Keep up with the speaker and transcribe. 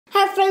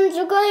friends,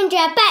 we're going to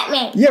draw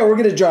Batman. Yeah, we're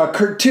going to draw a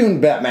cartoon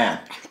Batman.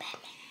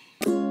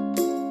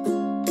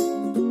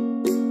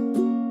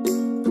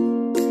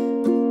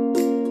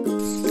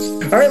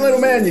 All right, little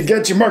man, you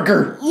got your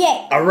marker?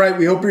 Yeah. All right,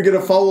 we hope you're going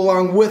to follow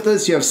along with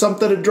us. You have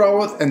something to draw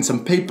with and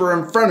some paper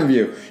in front of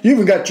you. You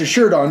even got your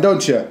shirt on,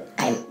 don't you?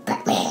 I'm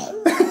Batman.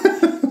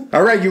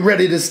 All right, you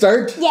ready to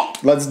start? Yeah.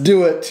 Let's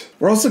do it.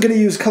 We're also going to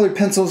use colored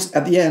pencils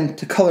at the end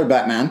to color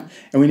Batman.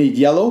 And we need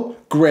yellow,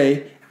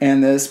 gray,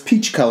 and this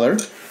peach color.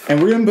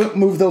 And we're going to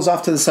move those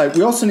off to the side.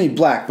 We also need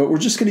black, but we're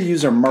just going to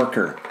use our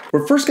marker.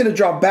 We're first going to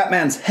draw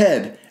Batman's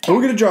head. And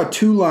we're going to draw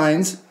two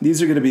lines.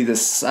 These are going to be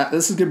this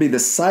is going to be the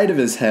side of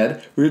his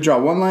head. We're going to draw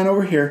one line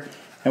over here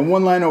and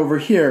one line over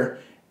here.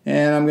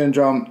 And I'm going to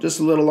draw them just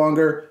a little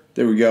longer.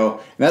 There we go.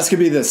 And that's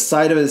going to be the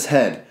side of his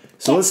head.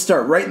 So let's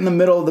start right in the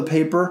middle of the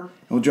paper.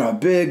 And we'll draw a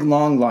big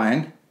long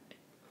line.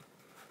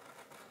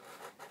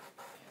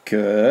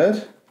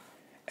 Good.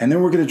 And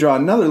then we're going to draw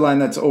another line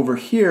that's over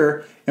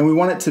here. And we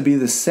want it to be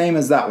the same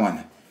as that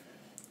one.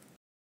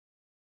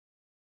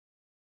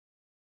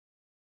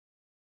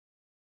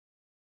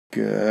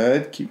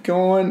 Good. Keep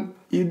going.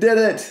 You did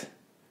it.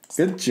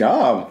 Good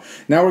job.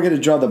 Now we're going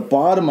to draw the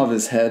bottom of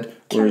his head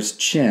or his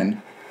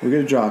chin. We're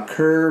going to draw a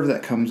curve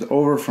that comes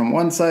over from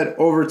one side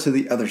over to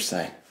the other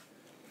side.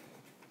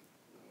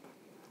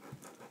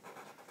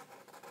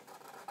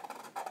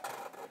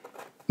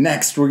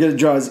 Next, we're going to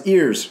draw his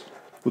ears.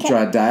 We'll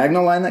draw a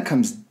diagonal line that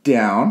comes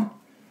down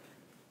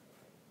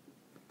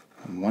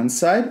on one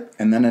side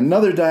and then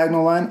another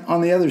diagonal line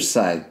on the other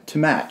side to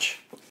match.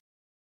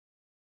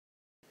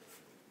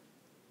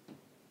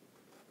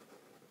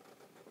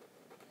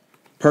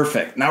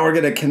 Perfect. Now we're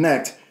going to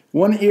connect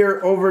one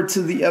ear over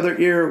to the other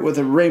ear with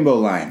a rainbow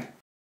line.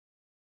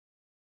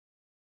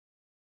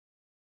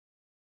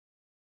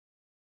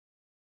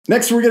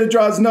 Next, we're going to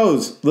draw his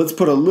nose. Let's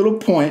put a little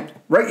point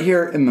right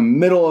here in the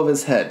middle of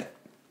his head.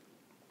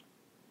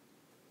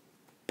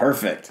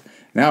 Perfect.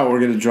 Now we're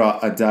going to draw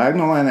a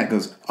diagonal line that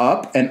goes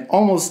up and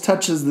almost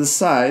touches the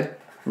side.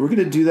 We're going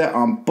to do that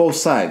on both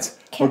sides.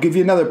 I'll give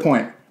you another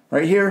point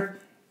right here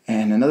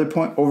and another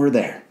point over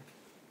there.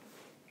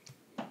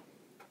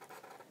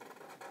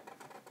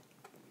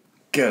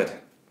 Good.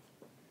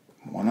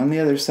 One on the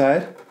other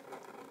side.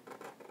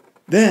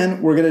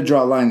 Then we're going to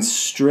draw lines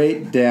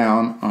straight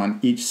down on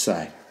each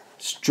side.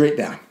 Straight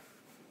down.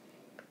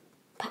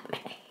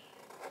 Batman.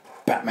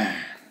 Batman.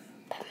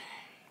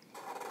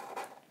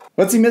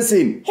 What's he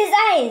missing? His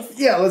eyes.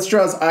 Yeah, let's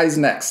draw his eyes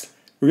next.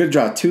 We're going to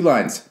draw two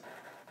lines.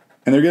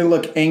 And they're going to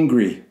look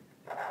angry.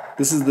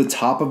 This is the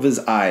top of his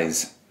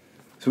eyes.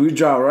 So we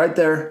draw right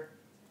there,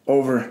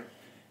 over,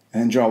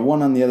 and then draw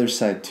one on the other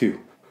side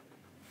too.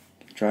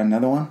 Draw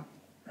another one.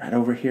 Right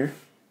over here,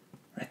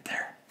 right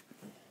there.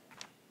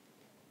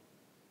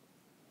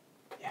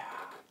 Yeah.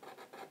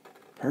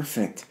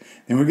 Perfect.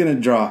 Then we're going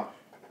to draw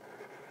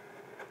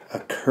a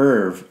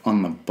curve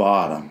on the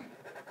bottom.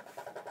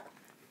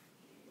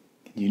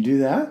 Can you do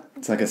that?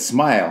 It's like a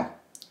smile.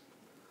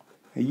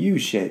 A U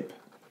shape.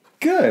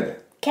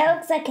 Good. That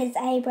looks like his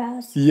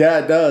eyebrows. Yeah,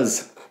 it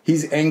does.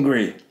 He's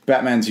angry.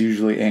 Batman's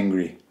usually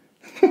angry.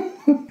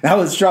 Now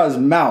let's draw his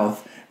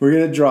mouth. We're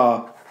going to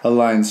draw a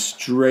line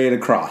straight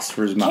across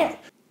for his mouth.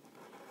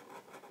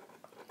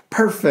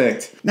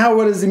 Perfect. Now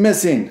what is he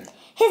missing?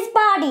 His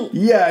body.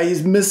 Yeah,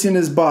 he's missing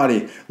his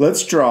body.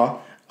 Let's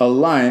draw a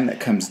line that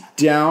comes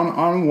down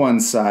on one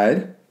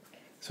side.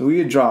 So we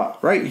could draw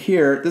right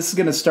here. This is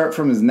going to start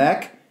from his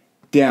neck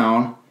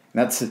down.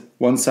 And that's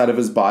one side of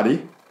his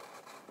body.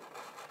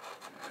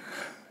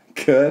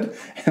 Good.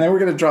 And then we're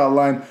going to draw a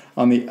line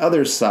on the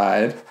other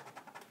side.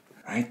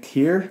 Right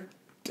here,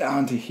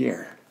 down to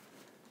here.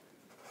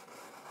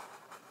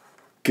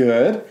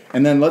 Good.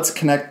 And then let's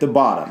connect the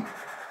bottom.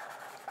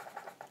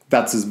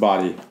 That's his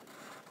body.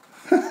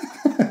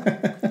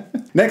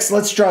 Next,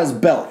 let's draw his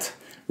belt.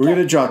 We're going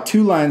to draw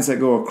two lines that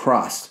go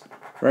across.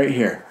 Right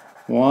here.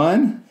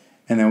 One,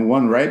 and then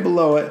one right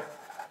below it.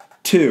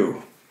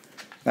 Two.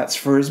 That's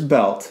for his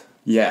belt.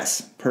 Yes,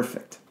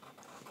 perfect.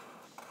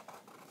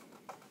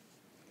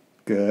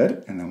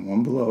 Good. And then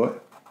one below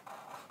it.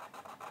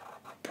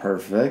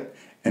 Perfect.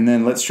 And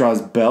then let's draw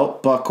his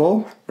belt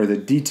buckle, or the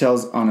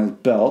details on his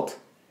belt.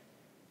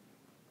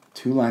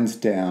 Two lines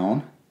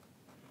down.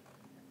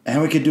 And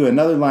we could do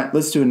another line.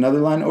 Let's do another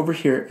line over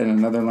here and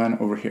another line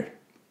over here.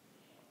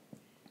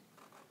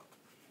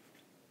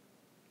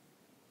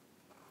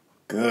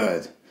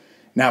 Good.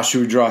 Now, should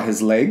we draw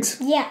his legs?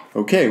 Yeah.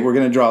 Okay, we're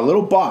going to draw a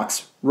little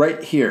box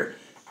right here.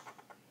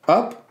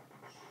 Up,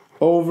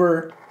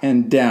 over,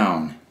 and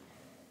down.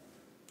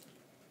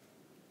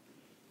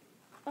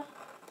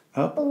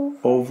 Up,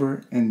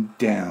 over, and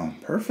down.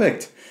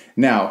 Perfect.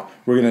 Now,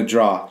 we're going to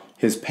draw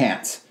his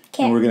pants.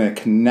 Okay. And we're going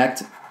to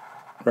connect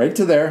right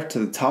to there, to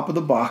the top of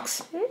the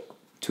box,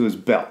 to his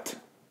belt.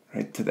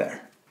 Right to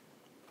there.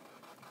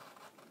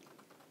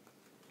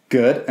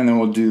 Good. And then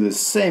we'll do the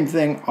same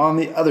thing on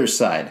the other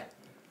side.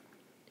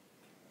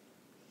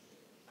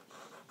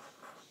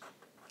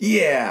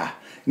 Yeah.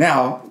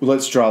 Now,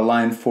 let's draw a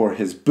line for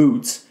his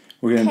boots.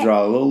 We're going to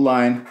draw a little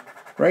line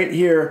right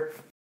here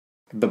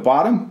The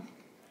bottom?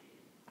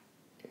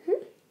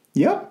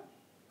 Yep.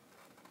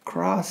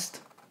 Crossed.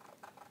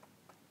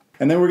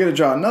 And then we're going to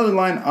draw another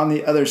line on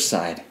the other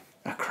side.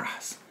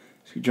 Across.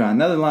 So we draw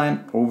another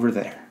line over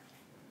there.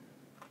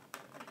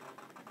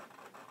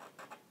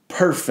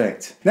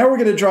 Perfect. Now we're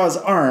going to draw his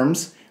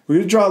arms. We're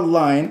going to draw a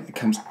line that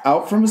comes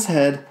out from his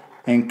head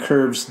and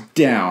curves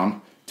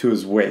down to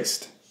his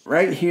waist.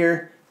 Right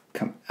here,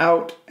 come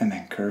out and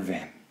then curve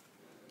in.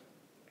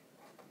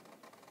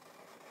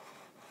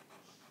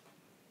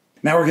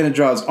 Now we're going to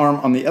draw his arm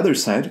on the other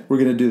side. We're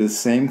going to do the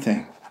same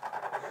thing.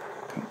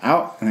 Come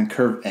out and then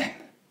curve in.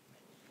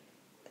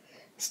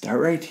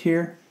 Start right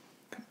here,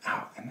 come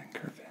out and then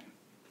curve in.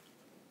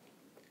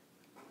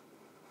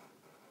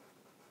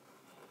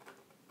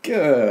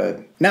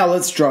 Good. Now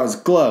let's draw his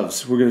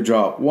gloves. We're going to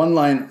draw one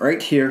line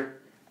right here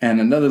and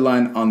another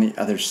line on the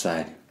other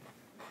side.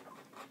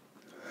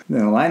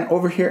 Then a line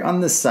over here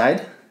on this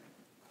side.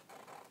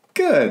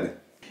 Good.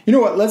 You know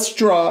what? Let's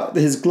draw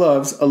his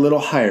gloves a little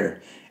higher.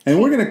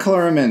 And we're going to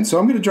color him in. So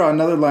I'm going to draw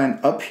another line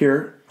up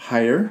here,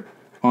 higher,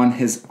 on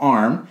his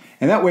arm.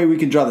 And that way we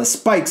can draw the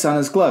spikes on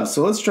his gloves.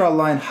 So let's draw a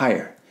line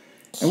higher.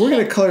 And we're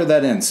going to color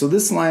that in. So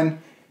this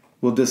line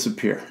will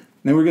disappear. And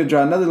then we're going to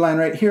draw another line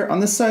right here on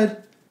this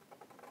side.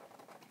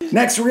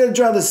 Next, we're going to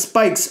draw the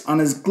spikes on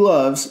his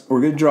gloves.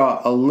 We're going to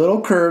draw a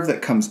little curve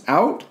that comes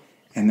out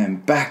and then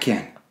back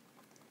in.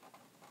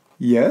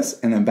 Yes,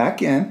 and then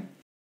back in.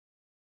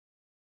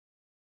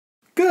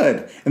 Good.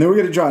 And then we're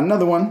going to draw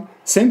another one.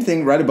 Same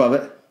thing right above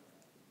it.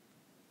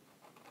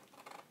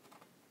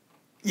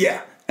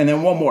 Yeah, and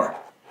then one more.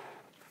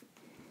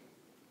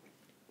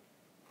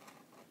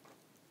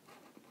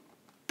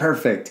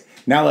 Perfect.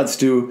 Now let's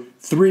do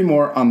 3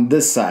 more on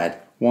this side.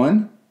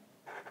 1,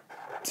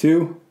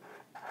 2,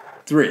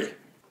 3.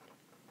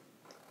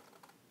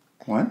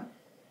 1,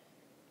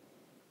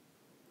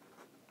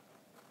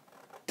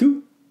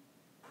 2,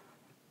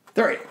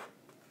 3.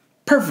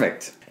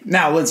 Perfect.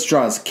 Now let's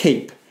draw his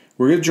cape.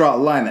 We're going to draw a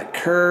line that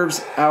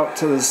curves out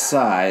to the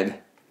side.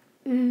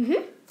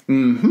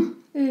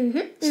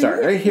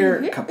 Start right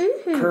here,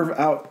 curve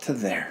out to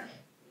there.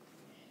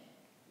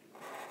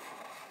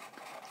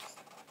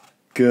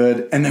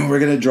 Good. And then we're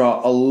going to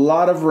draw a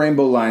lot of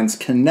rainbow lines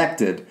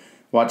connected.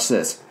 Watch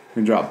this.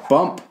 We're going to draw a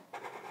bump,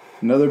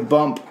 another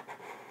bump,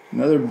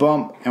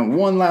 and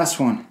one last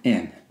one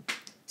in.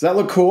 Does that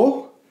look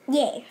cool?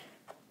 Yeah.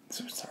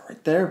 So start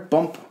right there.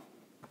 Bump,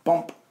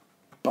 bump,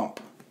 bump.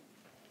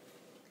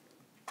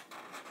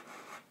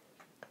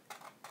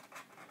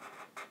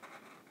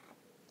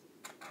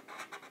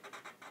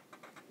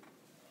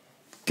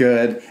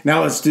 Good.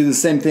 Now let's do the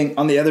same thing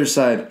on the other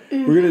side.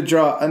 We're going to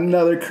draw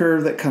another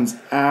curve that comes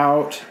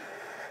out.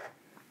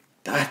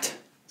 That.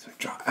 So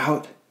draw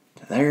out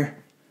to there.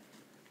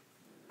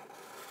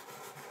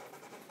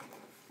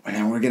 And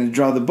then we're going to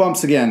draw the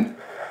bumps again.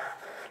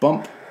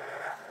 Bump,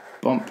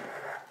 bump,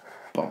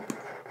 bump.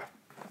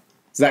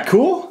 Is that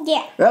cool?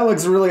 Yeah. That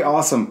looks really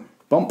awesome.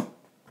 Bump,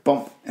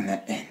 bump, and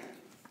then in.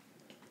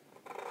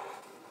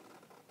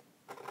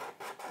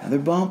 Another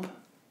bump,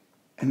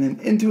 and then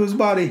into his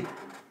body.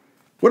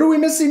 What are we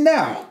missing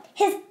now?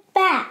 His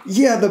bat.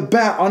 Yeah, the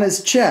bat on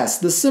his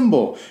chest, the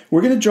symbol.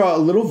 We're going to draw a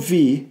little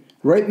V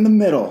right in the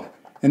middle.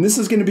 And this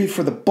is going to be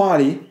for the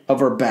body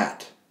of our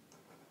bat.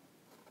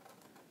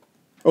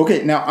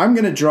 Okay, now I'm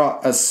going to draw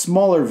a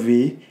smaller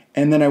V,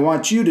 and then I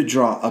want you to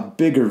draw a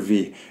bigger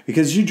V.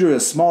 Because you drew a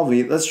small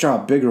V, let's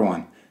draw a bigger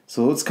one.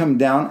 So let's come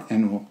down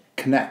and we'll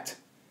connect.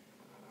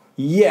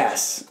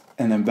 Yes,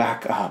 and then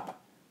back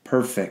up.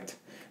 Perfect.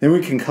 Then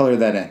we can color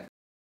that in.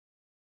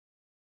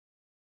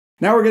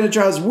 Now we're going to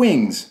draw his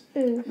wings.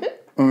 We're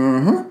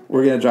going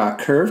to draw a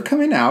curve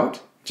coming out,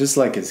 just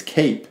like his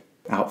cape.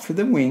 Out for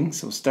the wings,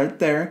 so start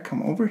there,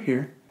 come over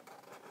here.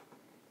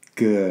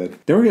 Good.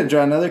 Then we're going to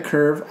draw another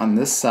curve on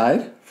this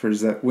side for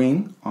that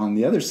wing on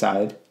the other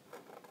side.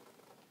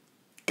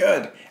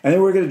 Good. And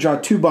then we're going to draw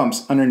 2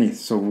 bumps underneath.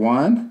 So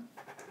 1,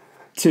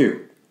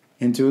 2,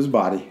 into his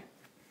body.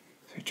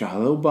 So draw a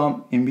little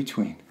bump in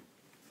between.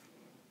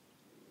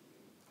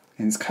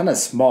 And it's kind of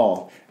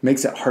small. It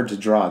makes it hard to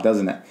draw,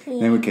 doesn't it?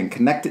 Yeah. Then we can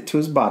connect it to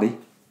his body.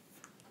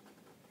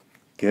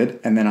 Good.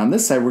 And then on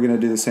this side, we're going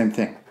to do the same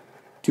thing.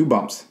 2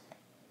 bumps.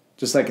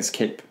 Just like his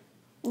cape.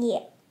 Yeah.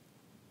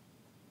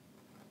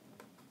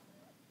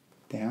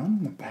 Down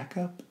and then back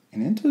up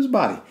and into his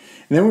body.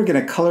 And then we're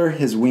going to color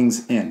his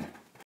wings in.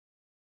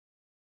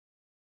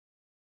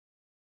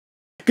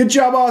 Good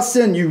job,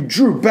 Austin. You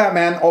drew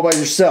Batman all by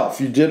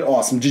yourself. You did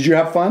awesome. Did you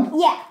have fun?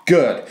 Yeah.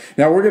 Good.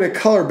 Now we're going to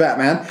color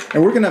Batman,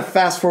 and we're going to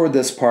fast forward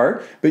this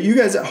part, but you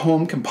guys at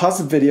home can pause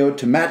the video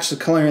to match the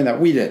coloring that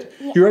we did.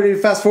 Yeah. You ready to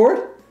fast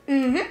forward?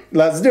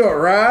 Let's do it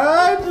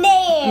right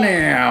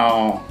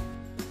now.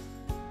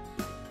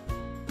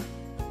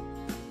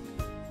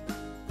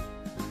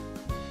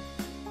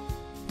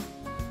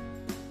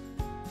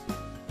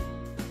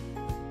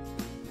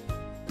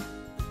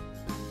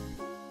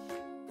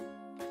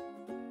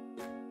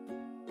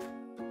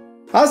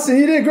 Austin,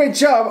 you did a great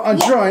job on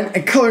drawing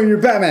and coloring your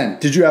Batman.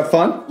 Did you have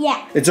fun?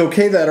 Yeah. It's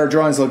okay that our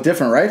drawings look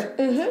different, right?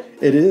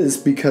 Mm-hmm. It is,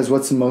 because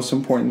what's the most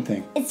important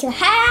thing? It's to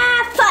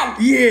have fun.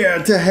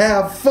 Yeah, to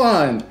have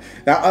fun.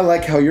 Now, I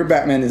like how your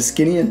Batman is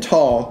skinny and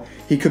tall.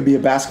 He could be a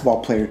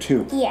basketball player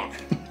too. Yeah.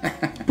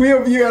 We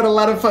hope you had a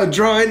lot of fun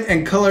drawing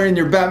and coloring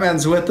your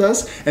Batmans with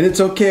us. And it's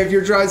okay if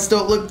your drawings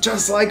don't look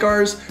just like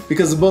ours,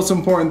 because the most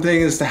important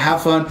thing is to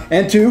have fun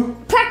and to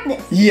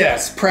Practice.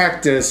 yes,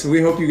 practice.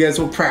 We hope you guys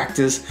will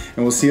practice,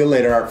 and we'll see you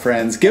later, art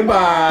friends.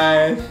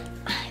 Goodbye.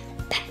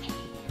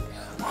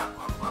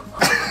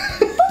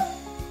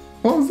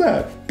 What was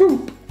that?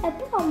 Boop. A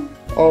bomb.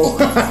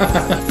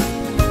 Oh.